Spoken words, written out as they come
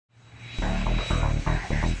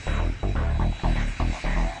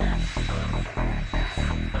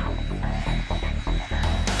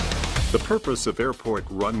The purpose of airport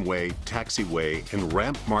runway, taxiway, and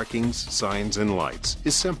ramp markings, signs, and lights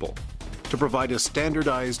is simple: to provide a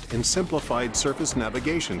standardized and simplified surface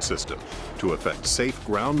navigation system to effect safe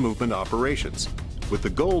ground movement operations, with the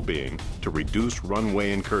goal being to reduce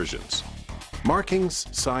runway incursions. Markings,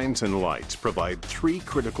 signs, and lights provide three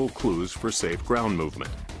critical clues for safe ground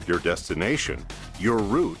movement: your destination, your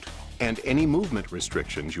route, and any movement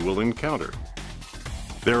restrictions you will encounter.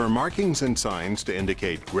 There are markings and signs to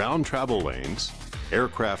indicate ground travel lanes,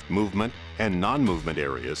 aircraft movement and non-movement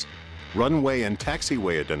areas, runway and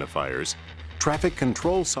taxiway identifiers, traffic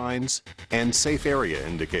control signs, and safe area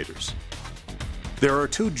indicators. There are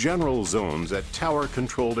two general zones at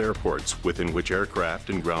tower-controlled airports within which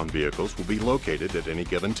aircraft and ground vehicles will be located at any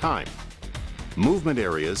given time: movement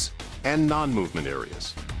areas and non-movement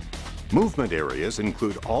areas. Movement areas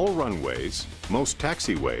include all runways, most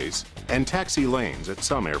taxiways, and taxi lanes at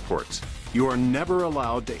some airports. You are never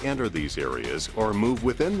allowed to enter these areas or move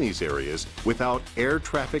within these areas without air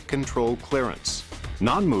traffic control clearance.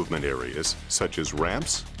 Non-movement areas, such as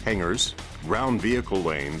ramps, hangars, ground vehicle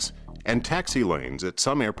lanes, and taxi lanes at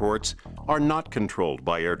some airports, are not controlled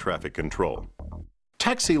by air traffic control.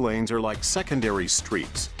 Taxi lanes are like secondary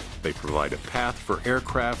streets. They provide a path for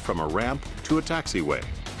aircraft from a ramp to a taxiway.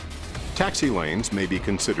 Taxi lanes may be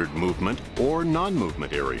considered movement or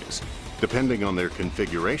non-movement areas, depending on their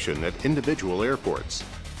configuration at individual airports.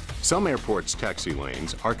 Some airports' taxi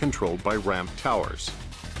lanes are controlled by ramp towers.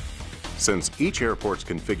 Since each airport's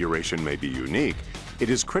configuration may be unique,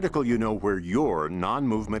 it is critical you know where your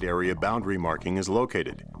non-movement area boundary marking is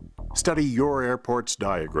located. Study your airport's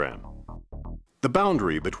diagram. The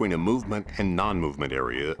boundary between a movement and non-movement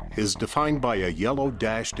area is defined by a yellow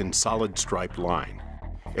dashed and solid striped line.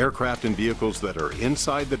 Aircraft and vehicles that are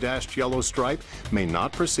inside the dashed yellow stripe may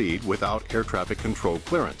not proceed without air traffic control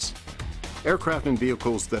clearance. Aircraft and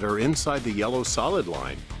vehicles that are inside the yellow solid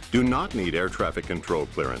line do not need air traffic control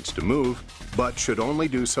clearance to move, but should only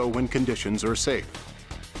do so when conditions are safe.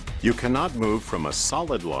 You cannot move from a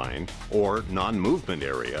solid line or non-movement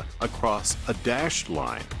area across a dashed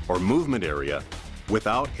line or movement area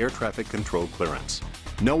without air traffic control clearance.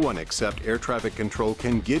 No one except air traffic control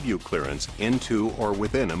can give you clearance into or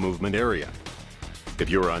within a movement area.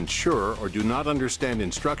 If you're unsure or do not understand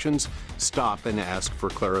instructions, stop and ask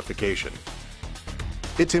for clarification.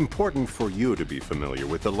 It's important for you to be familiar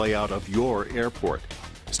with the layout of your airport.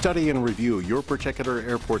 Study and review your particular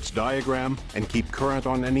airport's diagram and keep current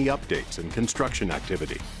on any updates and construction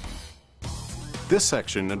activity. This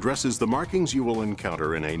section addresses the markings you will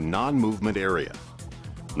encounter in a non-movement area.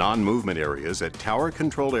 Non-movement areas at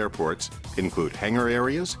tower-controlled airports include hangar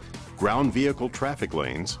areas, ground vehicle traffic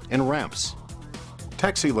lanes, and ramps.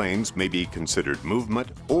 Taxi lanes may be considered movement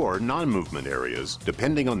or non-movement areas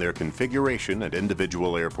depending on their configuration at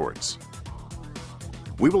individual airports.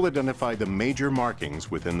 We will identify the major markings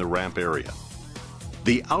within the ramp area.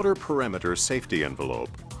 The outer perimeter safety envelope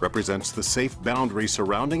represents the safe boundary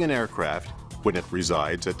surrounding an aircraft when it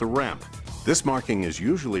resides at the ramp. This marking is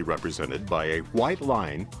usually represented by a white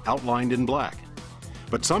line outlined in black,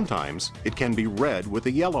 but sometimes it can be red with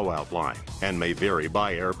a yellow outline and may vary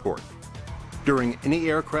by airport. During any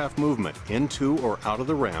aircraft movement into or out of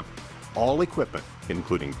the ramp, all equipment,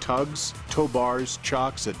 including tugs, tow bars,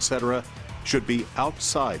 chocks, etc., should be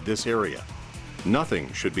outside this area.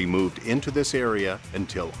 Nothing should be moved into this area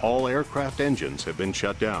until all aircraft engines have been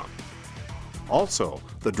shut down. Also,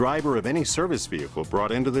 the driver of any service vehicle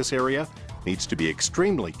brought into this area needs to be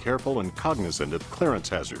extremely careful and cognizant of clearance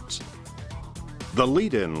hazards. The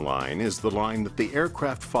lead-in line is the line that the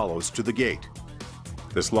aircraft follows to the gate.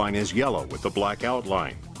 This line is yellow with a black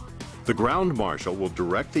outline. The ground marshal will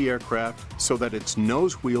direct the aircraft so that its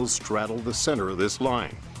nose wheels straddle the center of this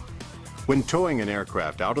line. When towing an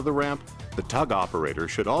aircraft out of the ramp, the tug operator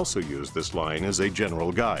should also use this line as a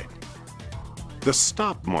general guide. The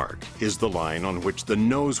stop mark is the line on which the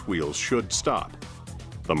nose wheels should stop.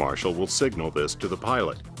 The marshal will signal this to the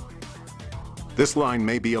pilot. This line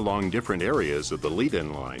may be along different areas of the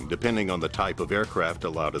lead-in line depending on the type of aircraft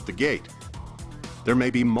allowed at the gate. There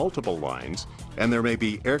may be multiple lines, and there may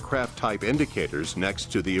be aircraft type indicators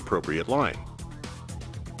next to the appropriate line.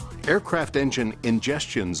 Aircraft engine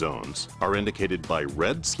ingestion zones are indicated by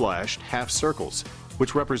red slashed half circles,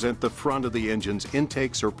 which represent the front of the engine's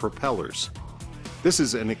intakes or propellers. This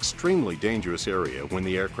is an extremely dangerous area when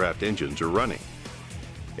the aircraft engines are running.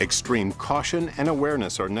 Extreme caution and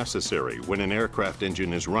awareness are necessary when an aircraft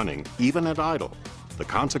engine is running, even at idle. The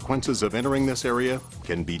consequences of entering this area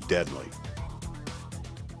can be deadly.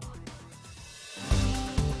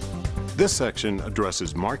 This section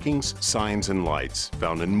addresses markings, signs, and lights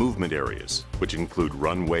found in movement areas, which include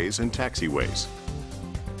runways and taxiways.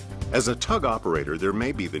 As a tug operator, there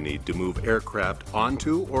may be the need to move aircraft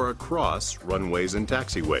onto or across runways and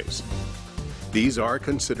taxiways. These are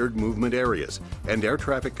considered movement areas, and air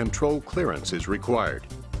traffic control clearance is required.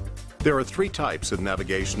 There are three types of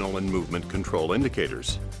navigational and movement control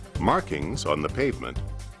indicators: markings on the pavement,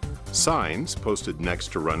 signs posted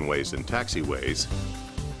next to runways and taxiways,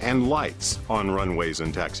 and lights on runways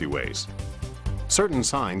and taxiways. Certain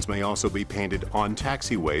signs may also be painted on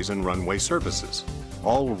taxiways and runway surfaces.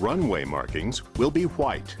 All runway markings will be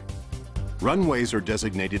white. Runways are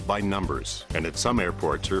designated by numbers, and at some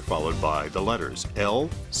airports are followed by the letters L,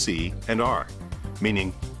 C, and R,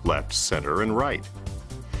 meaning left, center, and right.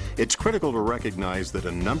 It's critical to recognize that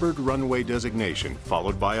a numbered runway designation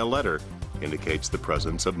followed by a letter indicates the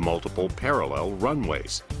presence of multiple parallel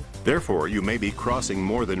runways. Therefore, you may be crossing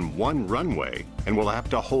more than one runway and will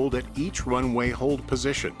have to hold at each runway hold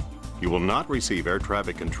position. You will not receive air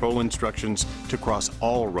traffic control instructions to cross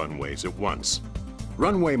all runways at once.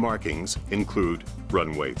 Runway markings include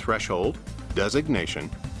runway threshold,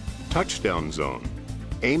 designation, touchdown zone,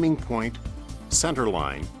 aiming point, center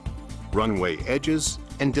line, runway edges,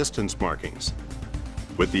 and distance markings.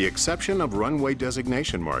 With the exception of runway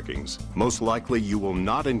designation markings, most likely you will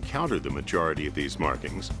not encounter the majority of these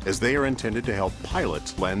markings, as they are intended to help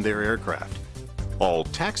pilots land their aircraft. All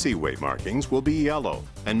taxiway markings will be yellow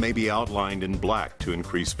and may be outlined in black to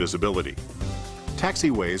increase visibility.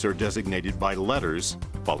 Taxiways are designated by letters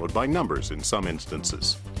followed by numbers in some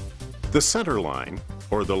instances. The center line,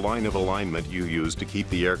 or the line of alignment you use to keep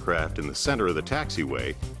the aircraft in the center of the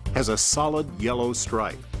taxiway, has a solid yellow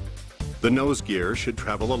stripe. The nose gear should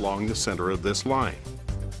travel along the center of this line.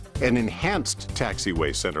 An enhanced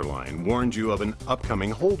taxiway center line warns you of an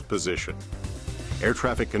upcoming hold position. Air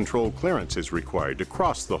traffic control clearance is required to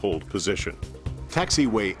cross the hold position.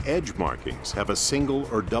 Taxiway edge markings have a single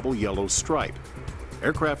or double yellow stripe.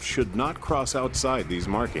 Aircraft should not cross outside these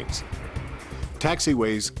markings.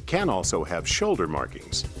 Taxiways can also have shoulder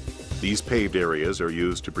markings. These paved areas are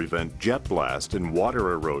used to prevent jet blast and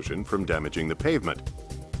water erosion from damaging the pavement.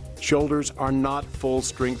 Shoulders are not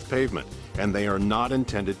full-strength pavement, and they are not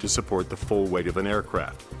intended to support the full weight of an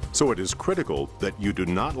aircraft. So it is critical that you do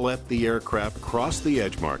not let the aircraft cross the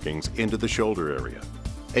edge markings into the shoulder area.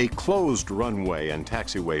 A closed runway and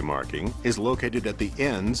taxiway marking is located at the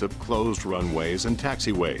ends of closed runways and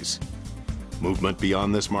taxiways. Movement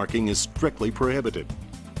beyond this marking is strictly prohibited.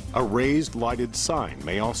 A raised lighted sign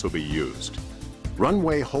may also be used.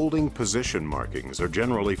 Runway holding position markings are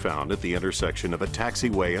generally found at the intersection of a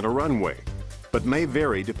taxiway and a runway, but may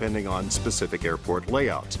vary depending on specific airport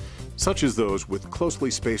layouts, such as those with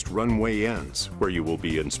closely spaced runway ends, where you will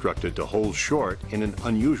be instructed to hold short in an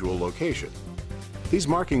unusual location. These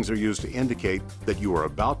markings are used to indicate that you are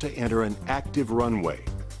about to enter an active runway.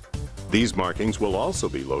 These markings will also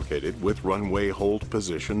be located with runway hold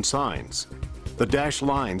position signs. The dashed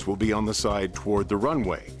lines will be on the side toward the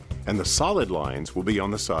runway, and the solid lines will be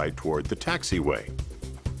on the side toward the taxiway.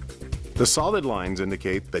 The solid lines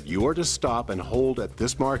indicate that you are to stop and hold at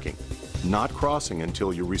this marking, not crossing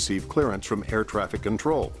until you receive clearance from air traffic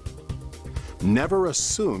control. Never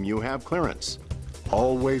assume you have clearance.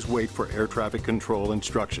 Always wait for air traffic control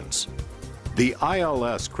instructions. The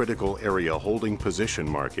ILS critical area holding position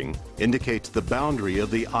marking indicates the boundary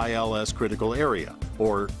of the ILS critical area,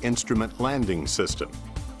 or instrument landing system.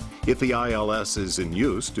 If the ILS is in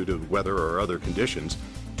use due to weather or other conditions,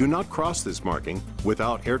 do not cross this marking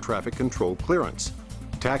without air traffic control clearance.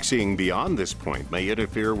 Taxiing beyond this point may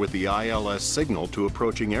interfere with the ILS signal to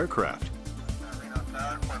approaching aircraft.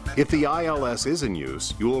 If the ILS is in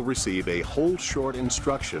use, you will receive a hold short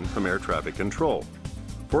instruction from air traffic control.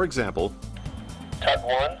 For example, Tug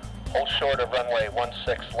 1, hold short of runway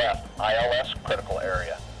 16 left, ILS critical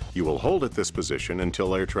area. You will hold at this position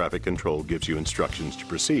until air traffic control gives you instructions to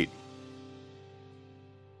proceed.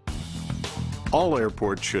 All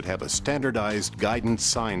airports should have a standardized guidance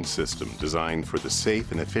sign system designed for the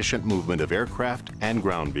safe and efficient movement of aircraft and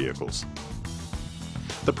ground vehicles.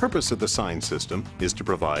 The purpose of the sign system is to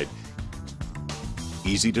provide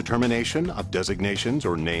easy determination of designations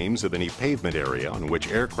or names of any pavement area on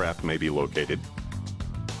which aircraft may be located,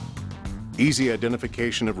 easy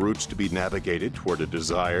identification of routes to be navigated toward a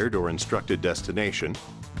desired or instructed destination,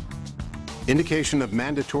 indication of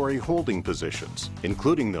mandatory holding positions,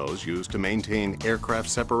 including those used to maintain aircraft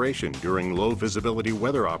separation during low visibility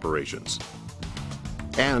weather operations,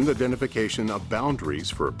 and identification of boundaries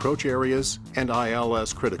for approach areas and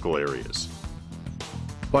ILS critical areas.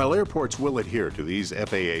 While airports will adhere to these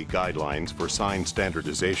FAA guidelines for sign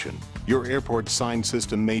standardization, your airport's sign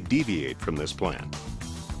system may deviate from this plan.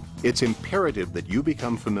 It's imperative that you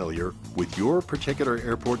become familiar with your particular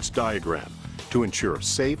airport's diagram to ensure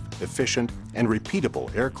safe, efficient, and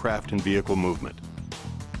repeatable aircraft and vehicle movement.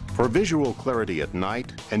 For visual clarity at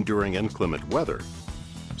night and during inclement weather,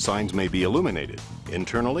 signs may be illuminated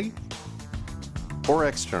internally or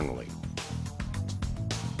externally.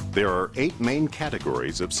 There are 8 main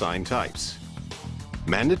categories of sign types: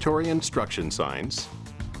 mandatory instruction signs,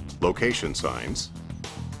 location signs,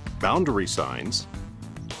 boundary signs,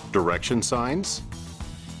 direction signs,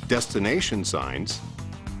 destination signs,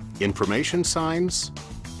 information signs,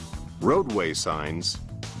 roadway signs,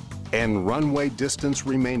 and runway distance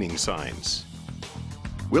remaining signs.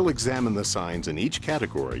 We'll examine the signs in each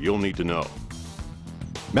category you'll need to know.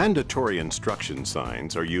 Mandatory instruction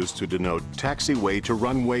signs are used to denote taxiway to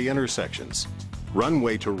runway intersections,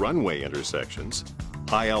 runway to runway intersections,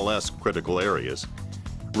 ILS critical areas,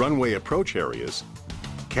 runway approach areas,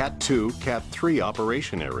 Cat 2, Cat 3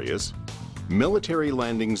 operation areas, military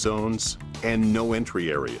landing zones, and no entry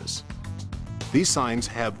areas. These signs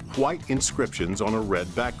have white inscriptions on a red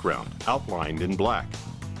background, outlined in black.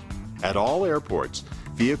 At all airports,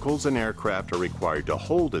 vehicles and aircraft are required to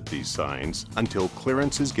hold at these signs until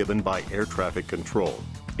clearance is given by air traffic control.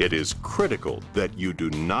 It is critical that you do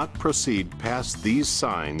not proceed past these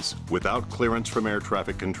signs without clearance from air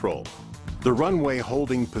traffic control. The runway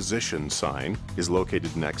holding position sign is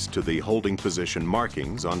located next to the holding position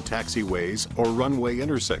markings on taxiways or runway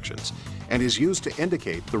intersections and is used to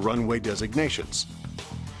indicate the runway designations.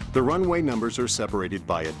 The runway numbers are separated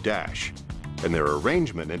by a dash, and their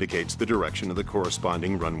arrangement indicates the direction of the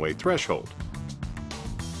corresponding runway threshold.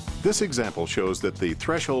 This example shows that the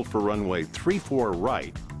threshold for runway 34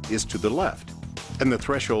 right is to the left, and the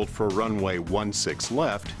threshold for runway 16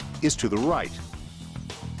 left is to the right.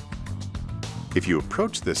 If you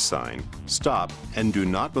approach this sign, stop and do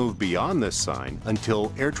not move beyond this sign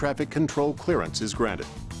until air traffic control clearance is granted.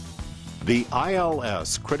 The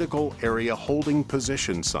ILS critical area holding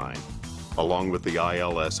position sign, along with the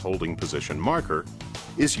ILS holding position marker,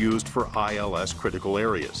 is used for ILS critical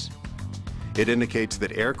areas. It indicates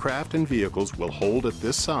that aircraft and vehicles will hold at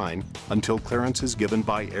this sign until clearance is given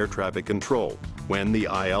by air traffic control when the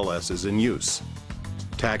ILS is in use.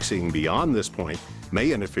 Taxiing beyond this point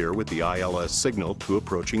may interfere with the ILS signal to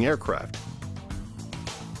approaching aircraft.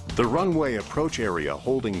 The runway approach area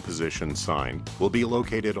holding position sign will be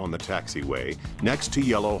located on the taxiway next to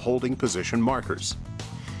yellow holding position markers.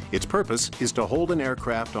 Its purpose is to hold an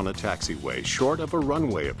aircraft on a taxiway short of a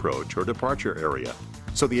runway approach or departure area,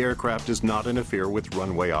 so the aircraft does not interfere with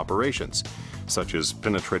runway operations, such as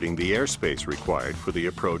penetrating the airspace required for the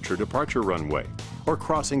approach or departure runway, or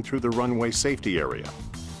crossing through the runway safety area.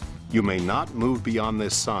 You may not move beyond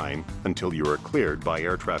this sign until you are cleared by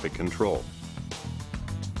air traffic control.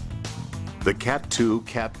 The Cat 2,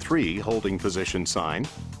 Cat 3 holding position sign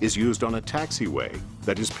is used on a taxiway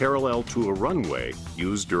that is parallel to a runway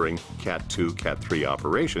used during Cat 2, Cat 3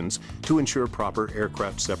 operations to ensure proper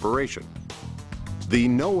aircraft separation. The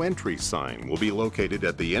no entry sign will be located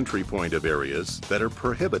at the entry point of areas that are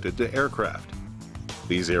prohibited to aircraft.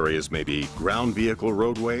 These areas may be ground vehicle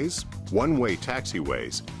roadways, one-way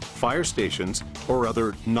taxiways, fire stations, or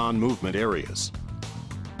other non-movement areas.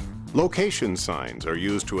 Location signs are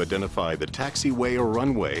used to identify the taxiway or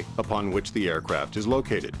runway upon which the aircraft is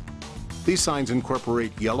located. These signs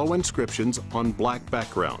incorporate yellow inscriptions on black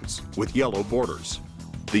backgrounds with yellow borders.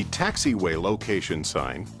 The taxiway location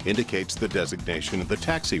sign indicates the designation of the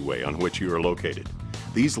taxiway on which you are located.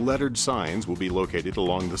 These lettered signs will be located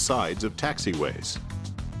along the sides of taxiways.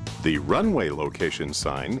 The runway location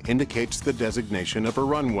sign indicates the designation of a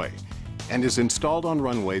runway and is installed on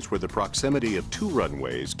runways where the proximity of two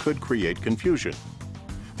runways could create confusion.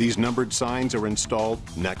 These numbered signs are installed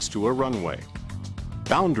next to a runway.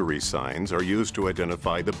 Boundary signs are used to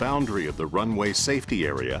identify the boundary of the runway safety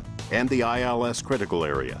area and the ILS critical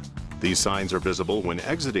area. These signs are visible when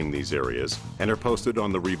exiting these areas and are posted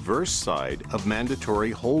on the reverse side of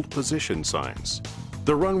mandatory hold position signs.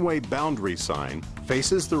 The runway boundary sign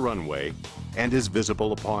faces the runway and is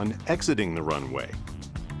visible upon exiting the runway.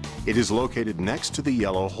 It is located next to the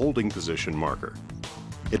yellow holding position marker.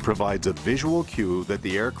 It provides a visual cue that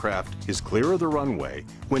the aircraft is clear of the runway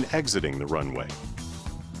when exiting the runway.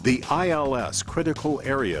 The ILS critical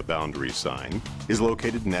area boundary sign is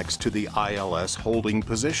located next to the ILS holding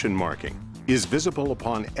position marking, is visible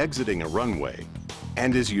upon exiting a runway,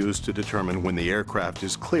 and is used to determine when the aircraft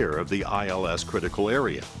is clear of the ILS critical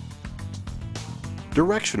area.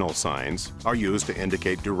 Directional signs are used to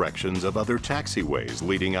indicate directions of other taxiways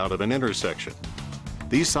leading out of an intersection.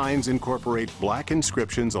 These signs incorporate black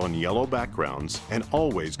inscriptions on yellow backgrounds and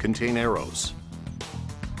always contain arrows.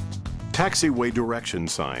 Taxiway direction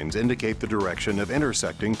signs indicate the direction of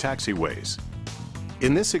intersecting taxiways.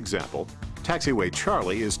 In this example, taxiway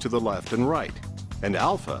Charlie is to the left and right, and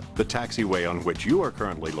Alpha, the taxiway on which you are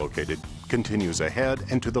currently located, continues ahead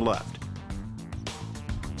and to the left.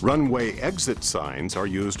 Runway exit signs are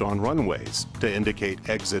used on runways to indicate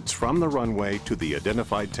exits from the runway to the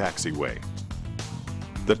identified taxiway.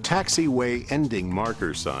 The taxiway ending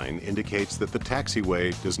marker sign indicates that the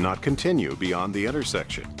taxiway does not continue beyond the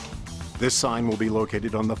intersection. This sign will be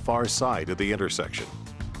located on the far side of the intersection.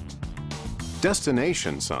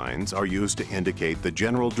 Destination signs are used to indicate the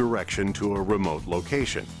general direction to a remote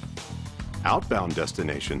location. Outbound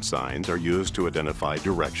destination signs are used to identify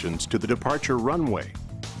directions to the departure runway.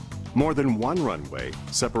 More than one runway,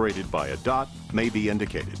 separated by a dot, may be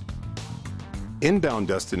indicated. Inbound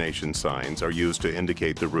destination signs are used to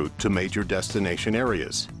indicate the route to major destination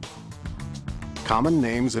areas. Common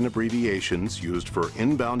names and abbreviations used for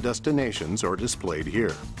inbound destinations are displayed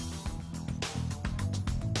here.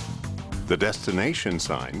 The destination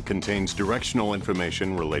sign contains directional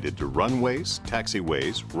information related to runways,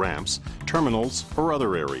 taxiways, ramps, terminals, or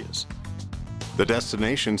other areas. The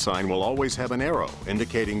destination sign will always have an arrow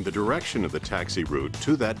indicating the direction of the taxi route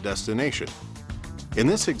to that destination. In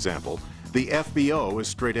this example, the FBO is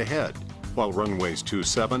straight ahead, while runways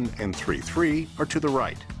 27 and 33 are to the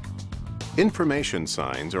right. Information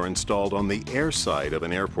signs are installed on the air side of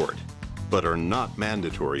an airport, but are not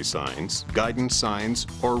mandatory signs, guidance signs,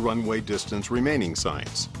 or runway distance remaining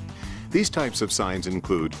signs. These types of signs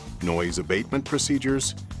include noise abatement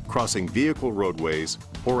procedures, crossing vehicle roadways,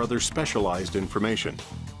 or other specialized information.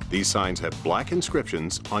 These signs have black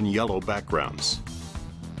inscriptions on yellow backgrounds.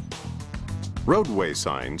 Roadway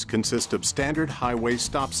signs consist of standard highway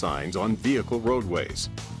stop signs on vehicle roadways.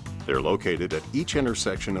 They're located at each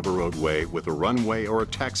intersection of a roadway with a runway or a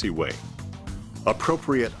taxiway.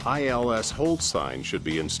 Appropriate ILS hold signs should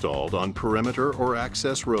be installed on perimeter or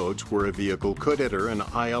access roads where a vehicle could enter an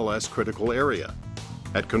ILS critical area.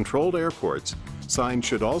 At controlled airports, signs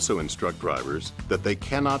should also instruct drivers that they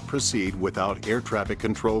cannot proceed without air traffic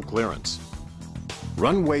control clearance.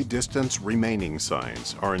 Runway distance remaining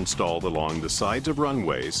signs are installed along the sides of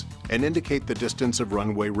runways and indicate the distance of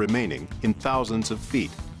runway remaining in thousands of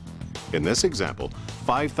feet. In this example,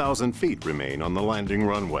 5,000 feet remain on the landing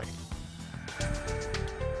runway.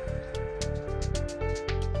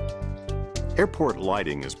 Airport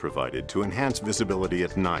lighting is provided to enhance visibility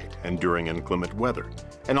at night and during inclement weather,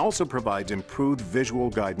 and also provides improved visual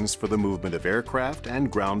guidance for the movement of aircraft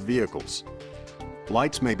and ground vehicles.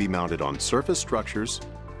 Lights may be mounted on surface structures,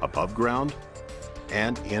 above ground,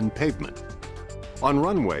 and in pavement. On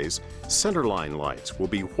runways, centerline lights will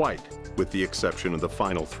be white with the exception of the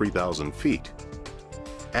final 3,000 feet.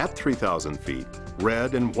 At 3,000 feet,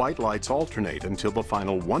 red and white lights alternate until the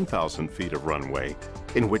final 1,000 feet of runway,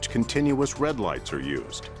 in which continuous red lights are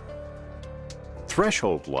used.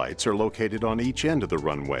 Threshold lights are located on each end of the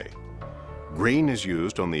runway. Green is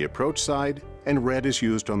used on the approach side and red is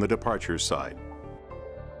used on the departure side.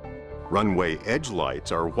 Runway edge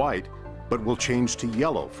lights are white but will change to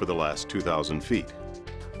yellow for the last 2,000 feet.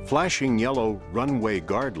 Flashing yellow runway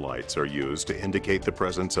guard lights are used to indicate the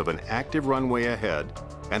presence of an active runway ahead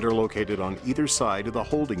and are located on either side of the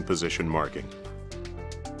holding position marking.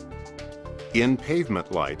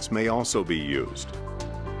 In-pavement lights may also be used.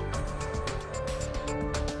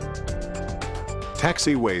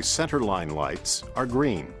 Taxiway centerline lights are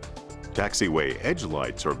green. Taxiway edge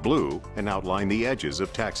lights are blue and outline the edges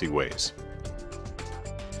of taxiways.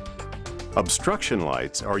 Obstruction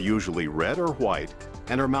lights are usually red or white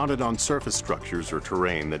and are mounted on surface structures or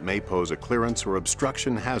terrain that may pose a clearance or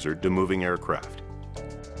obstruction hazard to moving aircraft.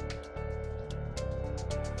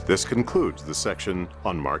 This concludes the section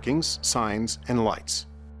on markings, signs, and lights.